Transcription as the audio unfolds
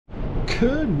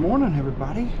Good morning,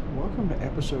 everybody. Welcome to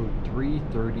episode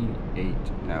 338.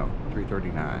 No,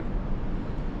 339.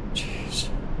 Jeez,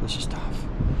 this is tough.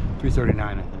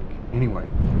 339, I think. Anyway,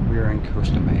 we are in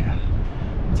Costa.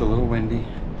 It's a little windy,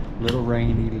 a little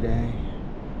rainy today.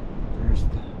 There's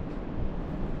the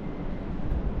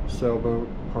sailboat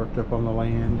parked up on the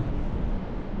land.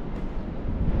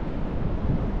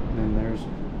 And then there's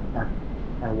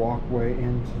our walkway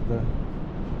into the...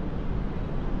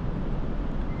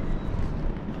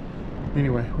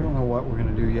 Anyway, we don't know what we're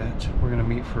going to do yet. We're going to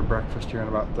meet for breakfast here in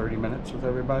about 30 minutes with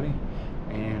everybody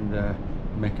and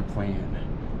make a plan.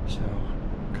 So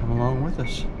come along with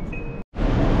us.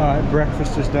 Alright,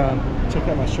 breakfast is done. Check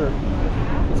out my shirt.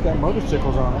 It's got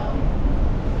motorcycles on it.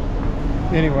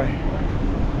 Anyway,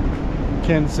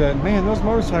 Ken said, man, those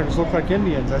motorcycles look like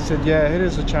Indians. I said, yeah, it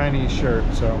is a Chinese shirt,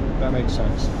 so that makes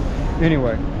sense.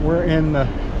 Anyway, we're in the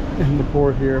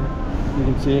port here. You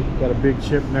can see, got a big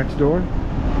ship next door.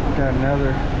 Got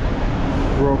another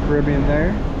Royal Caribbean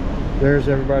there. There's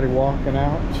everybody walking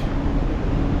out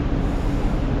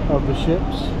of the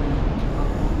ships,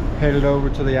 headed over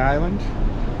to the island,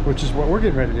 which is what we're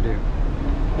getting ready to do.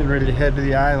 Getting ready to head to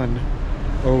the island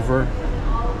over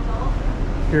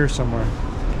here somewhere.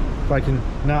 If I can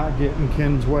not get in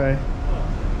Ken's way.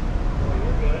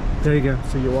 There you go.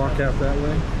 So you walk out that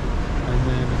way, and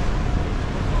then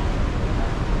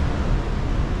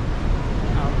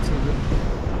out to the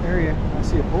area. I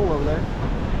see a pool over there.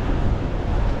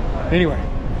 Anyway,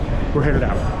 we're headed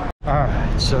out.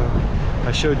 Alright, so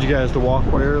I showed you guys the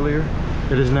walkway earlier.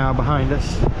 It is now behind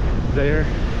us. There's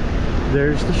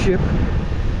the ship.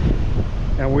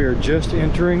 And we are just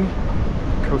entering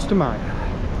Costa.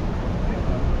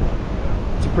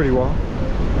 It's a pretty walk.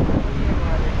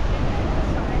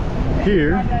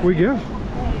 Here we go.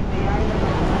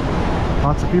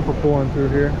 Lots of people pulling through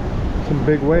here. Some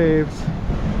big waves.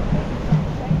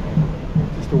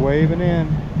 Waving in.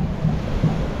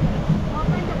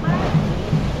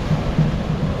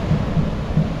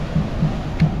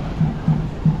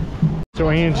 So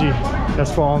Angie has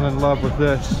fallen in love with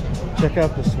this. Check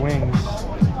out the swings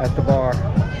at the bar.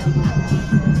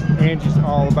 Angie's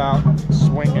all about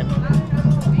swinging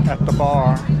at the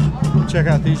bar. Check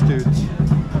out these dudes.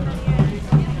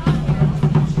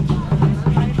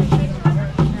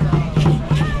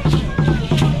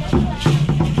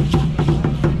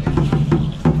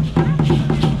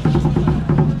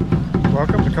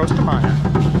 Costa.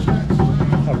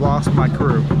 I've lost my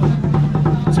crew.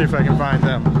 Let's see if I can find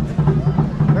them.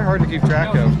 They're hard to keep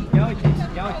track of.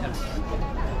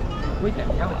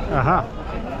 Aha.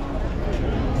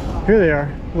 Here they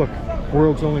are. Look,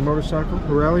 world's only motorcycle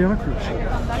to rally on a cruise ship.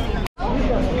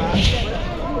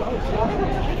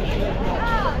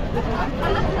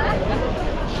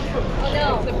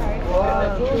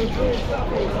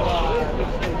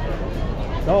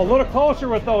 Oh, a little closer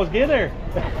with those. Get there.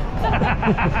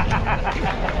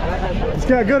 It's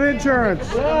got good insurance.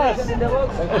 Yes.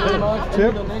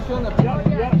 Tip.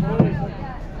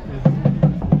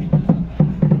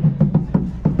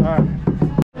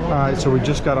 All right, so we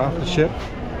just got off the ship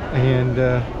and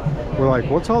we're like,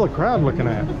 what's all the crowd looking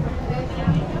at?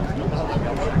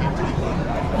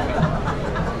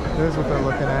 Here's what they're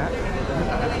looking at.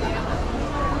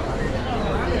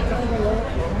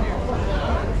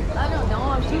 I don't know,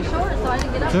 I'm too short, so I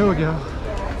didn't get up. There we go.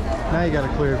 Now you got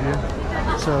a clear view.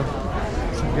 So,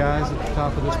 some guys at the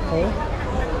top of this pole.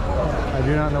 I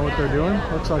do not know what they're doing.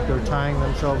 Looks like they're tying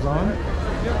themselves on.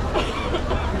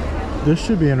 This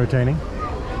should be entertaining.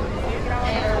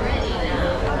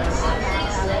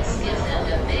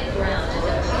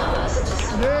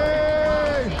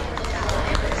 Yay!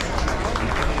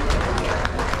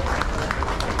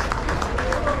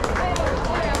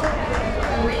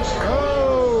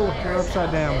 Oh, you're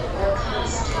upside down.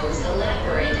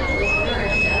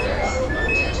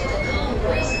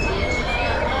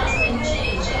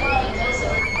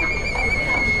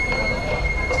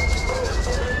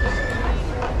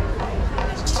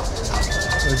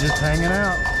 They're just hanging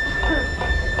out.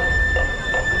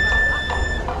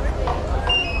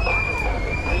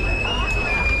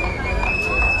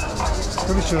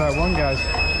 Pretty sure that one guy's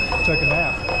took a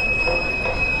nap.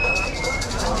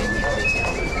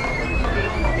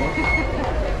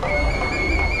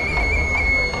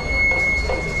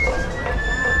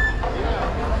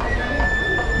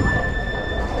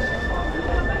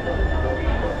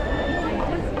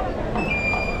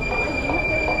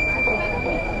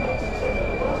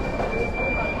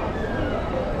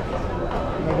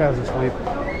 That guy's asleep.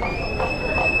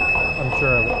 I'm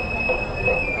sure of it.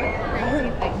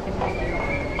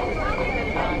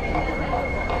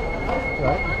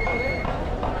 Right?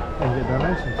 And get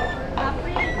donations.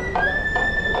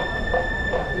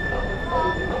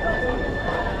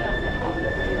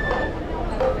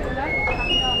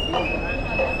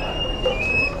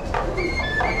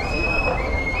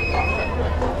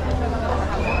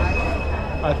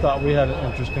 I thought we had an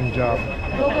interesting job.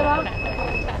 Don't give up.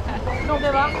 Don't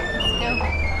give up. Let's go.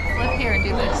 Flip here and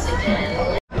do this.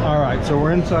 All right, so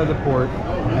we're inside the port,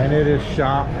 and it is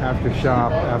shop after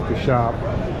shop after shop.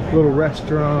 Little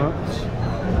restaurants,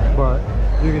 but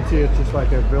you can see it's just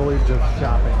like a village of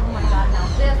shopping. Oh my God, now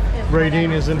this is...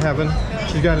 Radine is in heaven.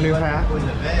 She's got a new hat.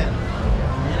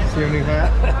 See her new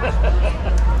hat?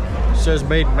 It says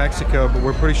made in Mexico, but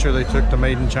we're pretty sure they took the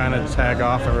made in China tag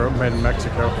off and wrote made in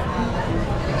Mexico.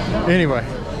 Anyway,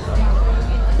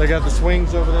 they got the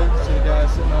swings over there. See the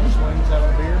guys sitting on the swings having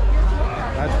a beer?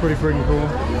 That's pretty freaking cool.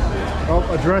 Oh,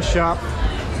 a dress shop.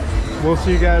 We'll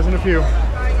see you guys in a few.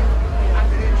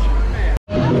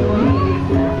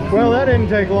 Well, that didn't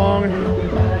take long.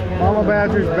 Mama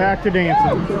Badger's back to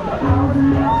dancing.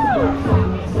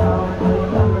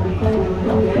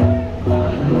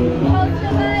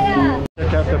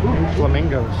 Check out the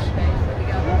flamingos.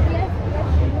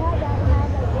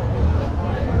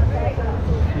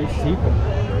 These people.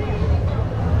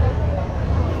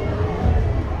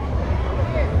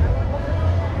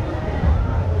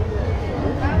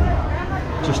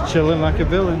 Just chilling like a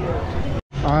villain.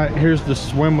 All right, here's the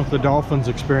swim with the dolphins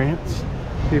experience.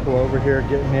 People over here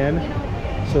getting in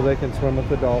so they can swim with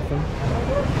the dolphin.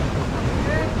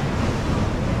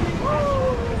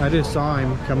 I just saw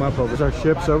him come up over. Our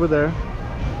ship's over there,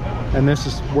 and this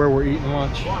is where we're eating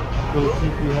lunch. Little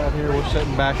teepee we have here. We're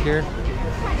sitting back here,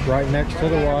 right next to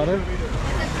the water.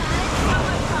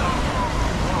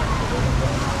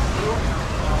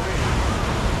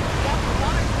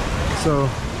 So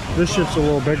this ship's a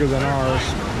little bigger than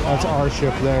ours. That's our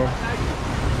ship there.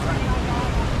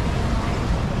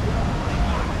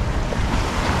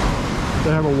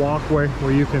 They have a walkway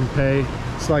where you can pay.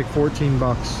 It's like 14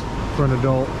 bucks for an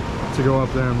adult to go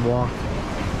up there and walk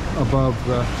above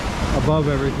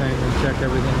everything and check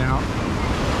everything out.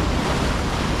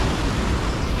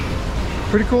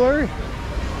 Pretty cool area.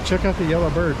 Check out the yellow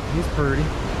bird. He's pretty.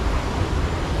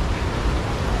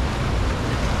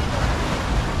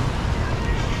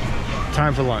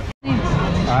 Time for lunch.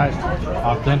 Alright,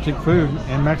 authentic food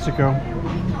in Mexico.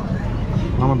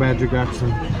 Mama Badger got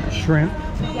some shrimp.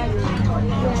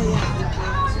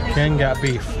 Ken got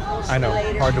beef. I know,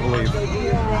 hard to believe.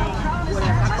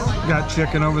 Got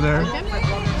chicken over there.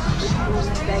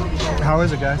 How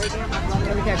is it, guys?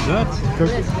 Good.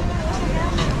 Cookie.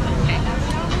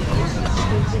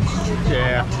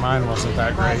 Yeah, mine wasn't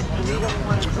that great.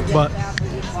 But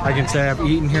I can say I've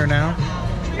eaten here now.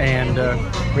 And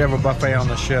we have a buffet on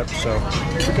the ship, so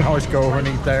we can always go over and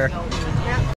eat there.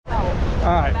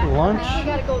 Alright,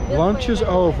 lunch is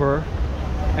over,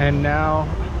 and now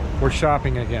we're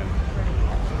shopping again.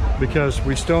 Because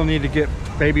we still need to get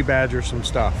Baby Badger some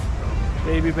stuff.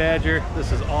 Baby Badger,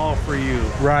 this is all for you.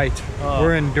 Right.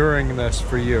 We're enduring this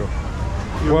for you.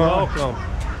 You're welcome.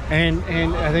 And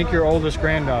I think your oldest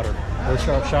granddaughter. We're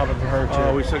shopping for her too.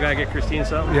 Oh, we still gotta get Christine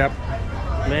something? Yep.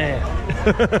 Man.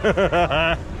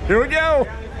 Here we go.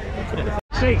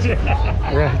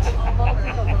 Right.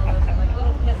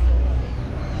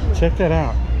 Check that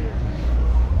out.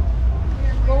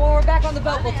 Well, when we're back on the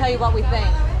boat, we'll tell you what we think.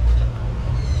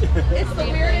 It's the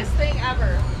weirdest thing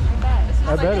ever.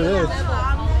 I bet it is.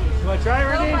 You wanna try it,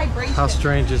 Renee? How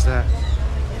strange is that?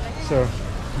 So,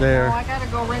 there. Oh, I gotta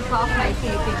go rinse off my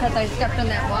feet because I stepped in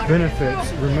that water.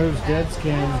 Benefits: removes dead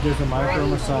skin, gives a micro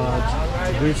massage,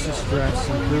 reduces stress,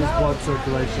 improves blood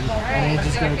circulation, and he's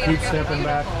just gonna keep stepping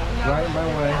back right my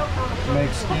way,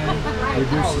 makes skin,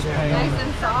 reduces pain.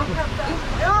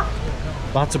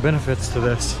 Lots of benefits to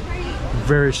this.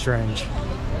 Very strange.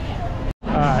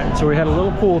 Alright, so we had a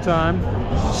little pool time.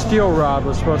 Steel Rod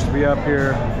was supposed to be up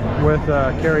here with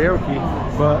karaoke,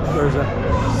 but there's a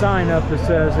sign up that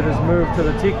says it has moved to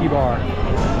the Tiki Bar.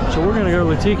 So we're gonna go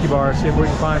to the Tiki Bar, see if we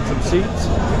can find some seats,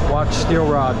 watch Steel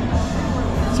Rod,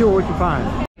 see what we can find.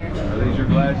 Are these your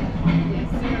glasses?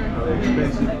 Are they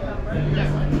expensive?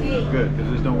 Good,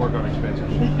 because this don't work on expensive.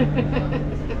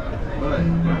 But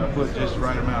if I put just the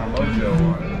right amount of mojo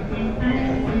on it,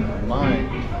 I might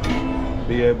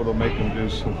be able to make them do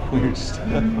some weird stuff.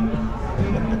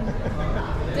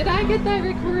 Did I get that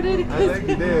recorded? I think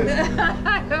you did.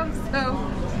 I hope so.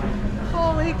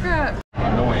 Holy crap.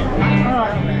 Annoying.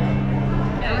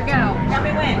 There we go. Tell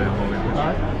me when.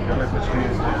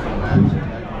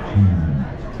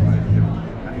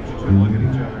 Look at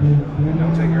each other.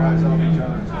 Don't take your eyes off each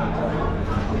other.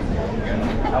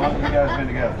 How long have you guys been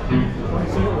together? 28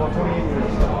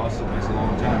 years. Awesome. That's a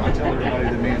long time. I tell everybody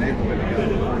that me and April been together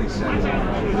for 47 years.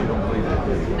 They don't believe that.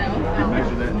 No. I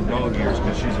measure that in dog years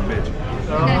because she's a bitch.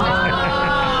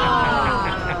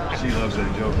 She loves that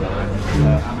joke, right?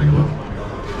 I make a little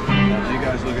funny. As you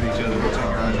guys look at each other, don't take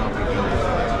your eyes off each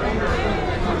other.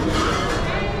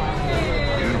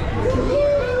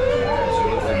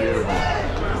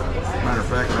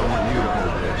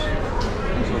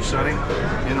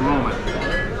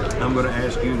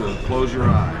 you to close your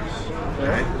eyes.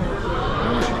 Okay?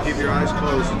 I want you to keep your eyes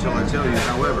closed until I tell you.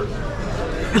 However,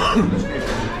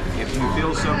 if you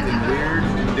feel something weird,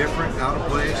 different, out of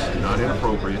place, not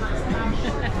inappropriate,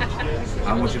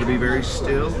 I want you to be very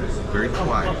still, very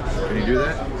quiet. Can you do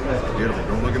that? Beautiful.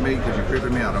 Don't look at me because you're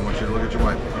creeping me out. I want you to look at your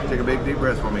wife. Take a big deep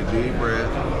breath for me. Deep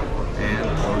breath.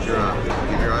 And close your eyes.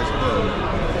 Keep your eyes closed.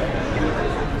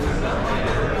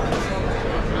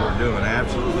 You're doing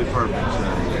absolutely perfect,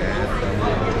 sonny.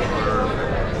 Absolutely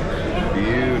perfect.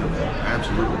 Beautiful.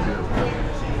 Absolutely beautiful.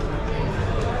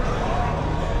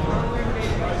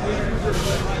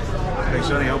 Hey,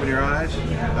 Sonny, open your eyes.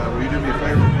 Will you do me a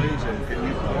favor, please? And can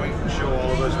you point and show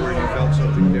all of us where you felt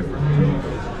something different?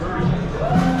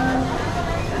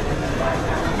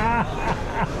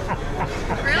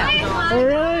 Really? Oh,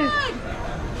 really?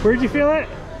 Where'd you feel it?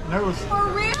 That was. For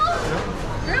real?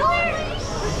 Really?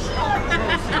 So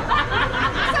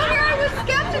here I was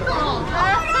skeptical. Oh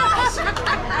my gosh.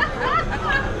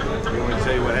 You want me to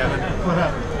tell you what happened? What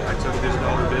happened? I took this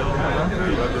dollar bill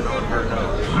and rubbed it on her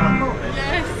nose.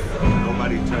 Yes.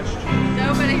 Nobody touched you.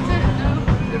 Nobody took no.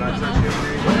 Did I touch you?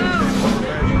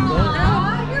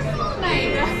 No, you're so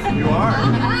nice. You are.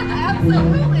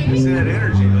 Absolutely. It's that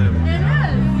energy level. It is.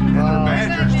 And they're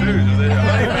badgers too. So they're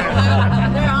honey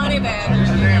badgers. They're honey badgers. There's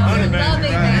a damn honey badger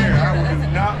Lovely right here. I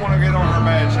would not want to get on her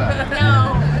bad side.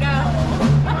 No, no.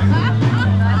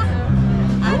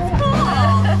 That's cool.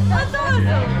 That's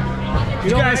awesome.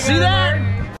 You guys see that?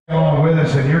 On with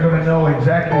us, and you're going to know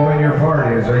exactly when your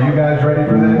part is. Are you guys ready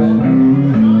for this?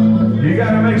 You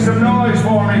got to make some noise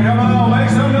for me. Come on, make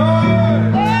some noise.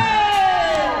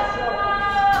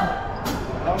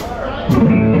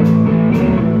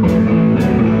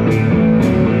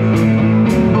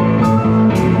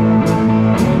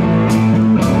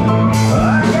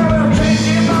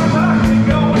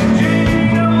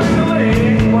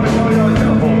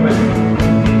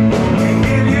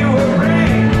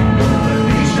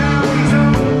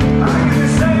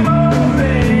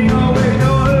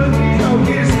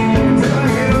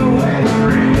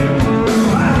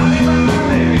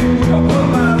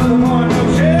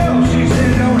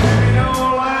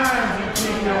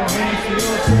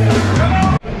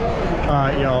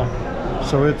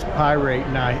 So it's pirate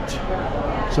night.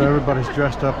 So everybody's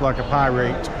dressed up like a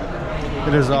pirate.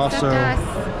 It is also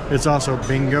it's also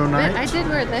bingo night. I did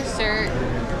wear this shirt.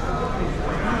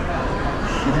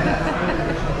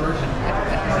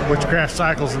 Witchcraft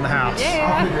Cycles in the house.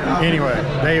 Yeah. Anyway,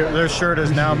 their shirt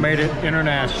has now made it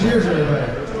international.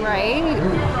 Right?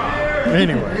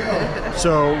 Anyway,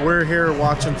 so we're here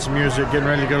watching some music, getting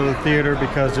ready to go to the theater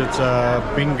because it's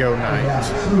bingo night.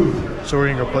 So we're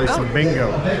gonna go play some bingo.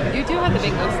 You do have the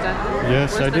bingo stuff.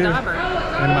 Yes, Where's I do. The dauber?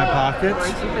 In my pockets.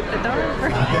 Where'd you put the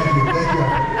dauber?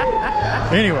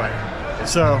 Anyway,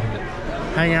 so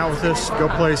hang out with us, go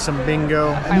play some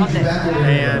bingo, Found it.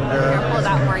 and Pull it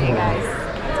out for you guys.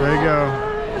 there you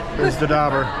go. There's the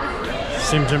dauber.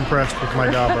 Seems impressed with my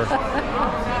dauber.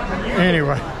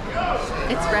 Anyway.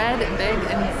 It's red, big,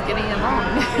 and skinny and long.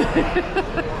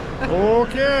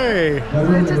 Okay.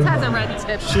 It just has a red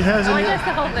tip. She hasn't I even- guess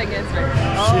the whole thing is red.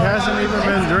 She hasn't even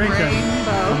been drinking.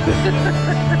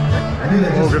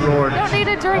 Oh, good Lord. Don't need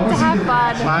a drink to have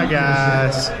fun. Bye,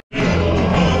 guys.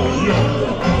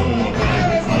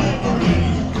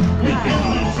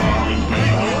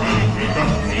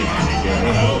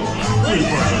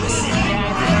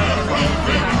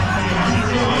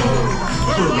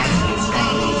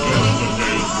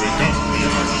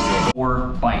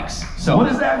 Bikes. So what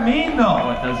does that mean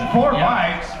though? It doesn't. 4 Yeah.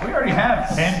 bikes. We already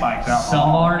have 10 bikes out. Some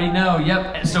already know.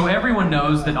 Yep. So everyone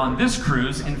knows that on this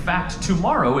cruise, in fact,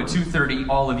 tomorrow at 2:30,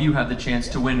 all of you have the chance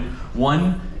to win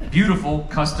one beautiful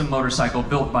custom motorcycle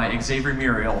built by Xavier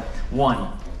Muriel. One.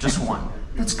 Just one.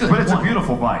 That's good. But it's one. a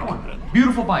beautiful bike. One.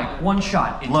 Beautiful bike. One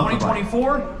shot. In Love the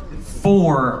 2024,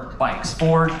 4 bikes.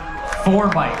 Four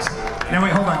bikes. Now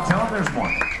wait, hold on. Tell them there's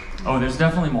more. Oh, there's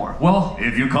definitely more. Well,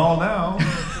 If you call now.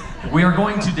 we are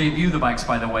going to debut the bikes,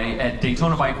 by the way, at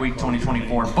Daytona Bike Week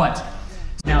 2024, but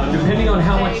now, depending on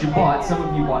how much you bought, some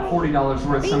of you bought $40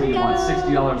 worth, some of you bought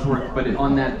 $60 worth, but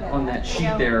on that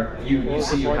sheet there, you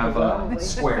see you have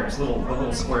squares, little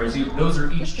squares. Those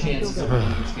are each chances of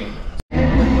winning each game.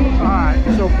 Alright,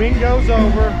 so bingo's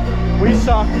over. We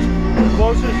sucked. The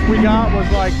closest we got was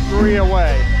like 3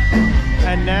 away.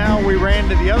 And now we ran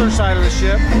to the other side of the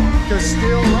ship because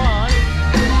Steel Ron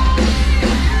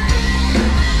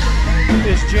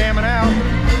is jamming out.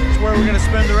 It's where we're going to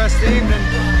spend the rest of the evening.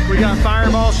 We got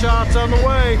fireball shots on the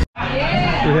way.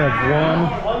 We have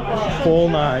 1 full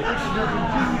night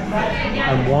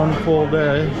and 1 full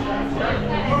day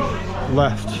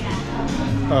left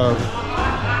of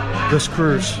this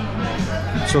cruise.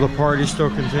 So the party still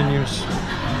continues.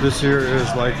 This here is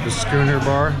like the schooner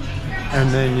bar,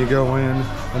 and then you go in,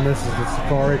 and this is the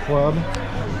safari club.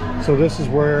 So this is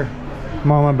where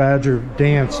Mama Badger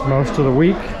danced most of the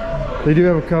week. They do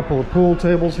have a couple of pool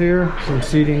tables here, some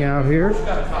seating out here.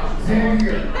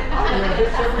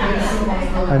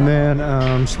 And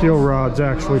then steel rods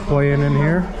actually playing in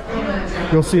here.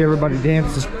 You'll see everybody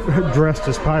dances dressed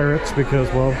as pirates because,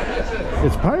 well,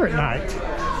 it's pirate night.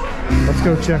 Let's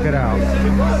go check it out.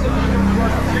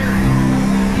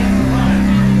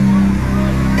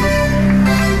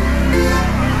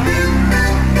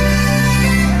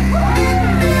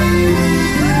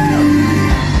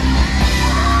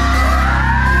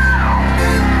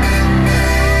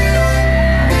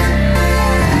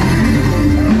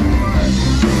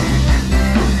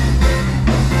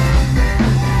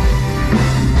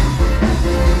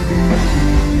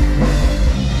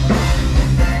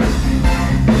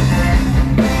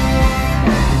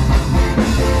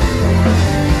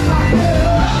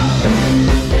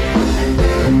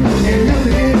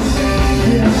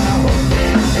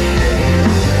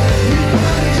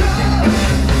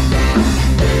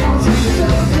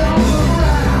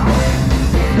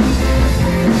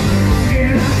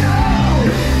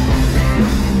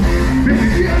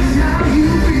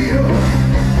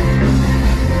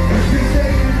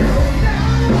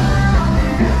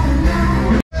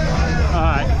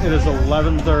 It is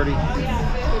 11:30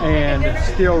 and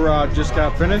steel rod just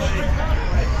got finished.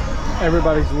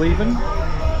 Everybody's leaving.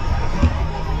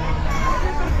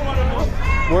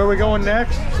 Where are we going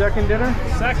next? Second dinner?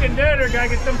 Second dinner, gotta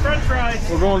get them french fries.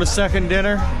 We're going to second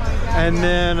dinner, and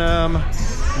then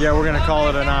yeah, we're gonna call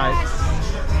it a night.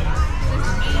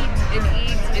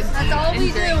 That's all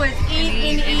we do is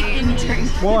eat and drink.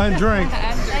 Well, and drink.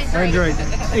 And drink.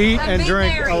 Eat and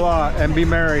drink a lot and be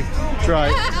merry. That's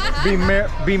right. Be married.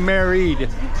 Be married.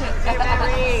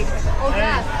 Oh,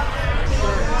 yes.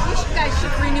 You guys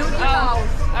should renew your vows.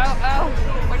 Oh.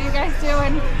 What are you guys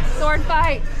doing? Sword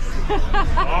fight. I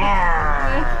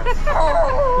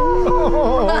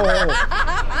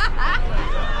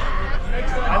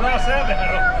lost that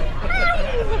battle.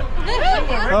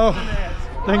 Oh,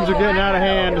 things are getting out of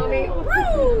hand.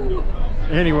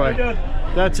 Anyway,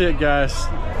 that's it, guys.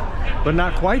 But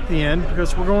not quite the end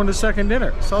because we're going to second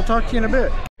dinner. So I'll talk to you in a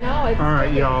bit. All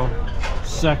right, y'all.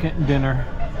 Second dinner.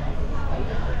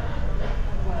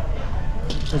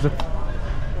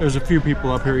 There's a few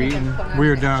people up here eating.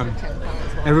 We're done.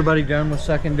 Everybody done with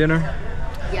second dinner?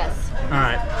 Yes. All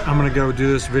right, I'm gonna go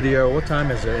do this video. What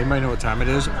time is it? Anybody know what time it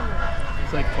is?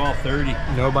 It's like 12:30.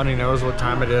 Nobody knows what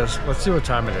time it is. Let's see what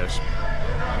time it is.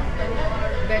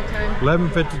 Bedtime.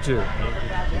 11:52.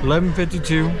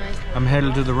 11:52. I'm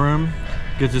headed to the room,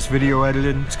 get this video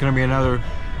edited. It's gonna be another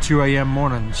 2 a.m.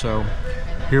 morning, so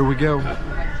here we go.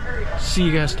 See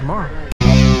you guys tomorrow.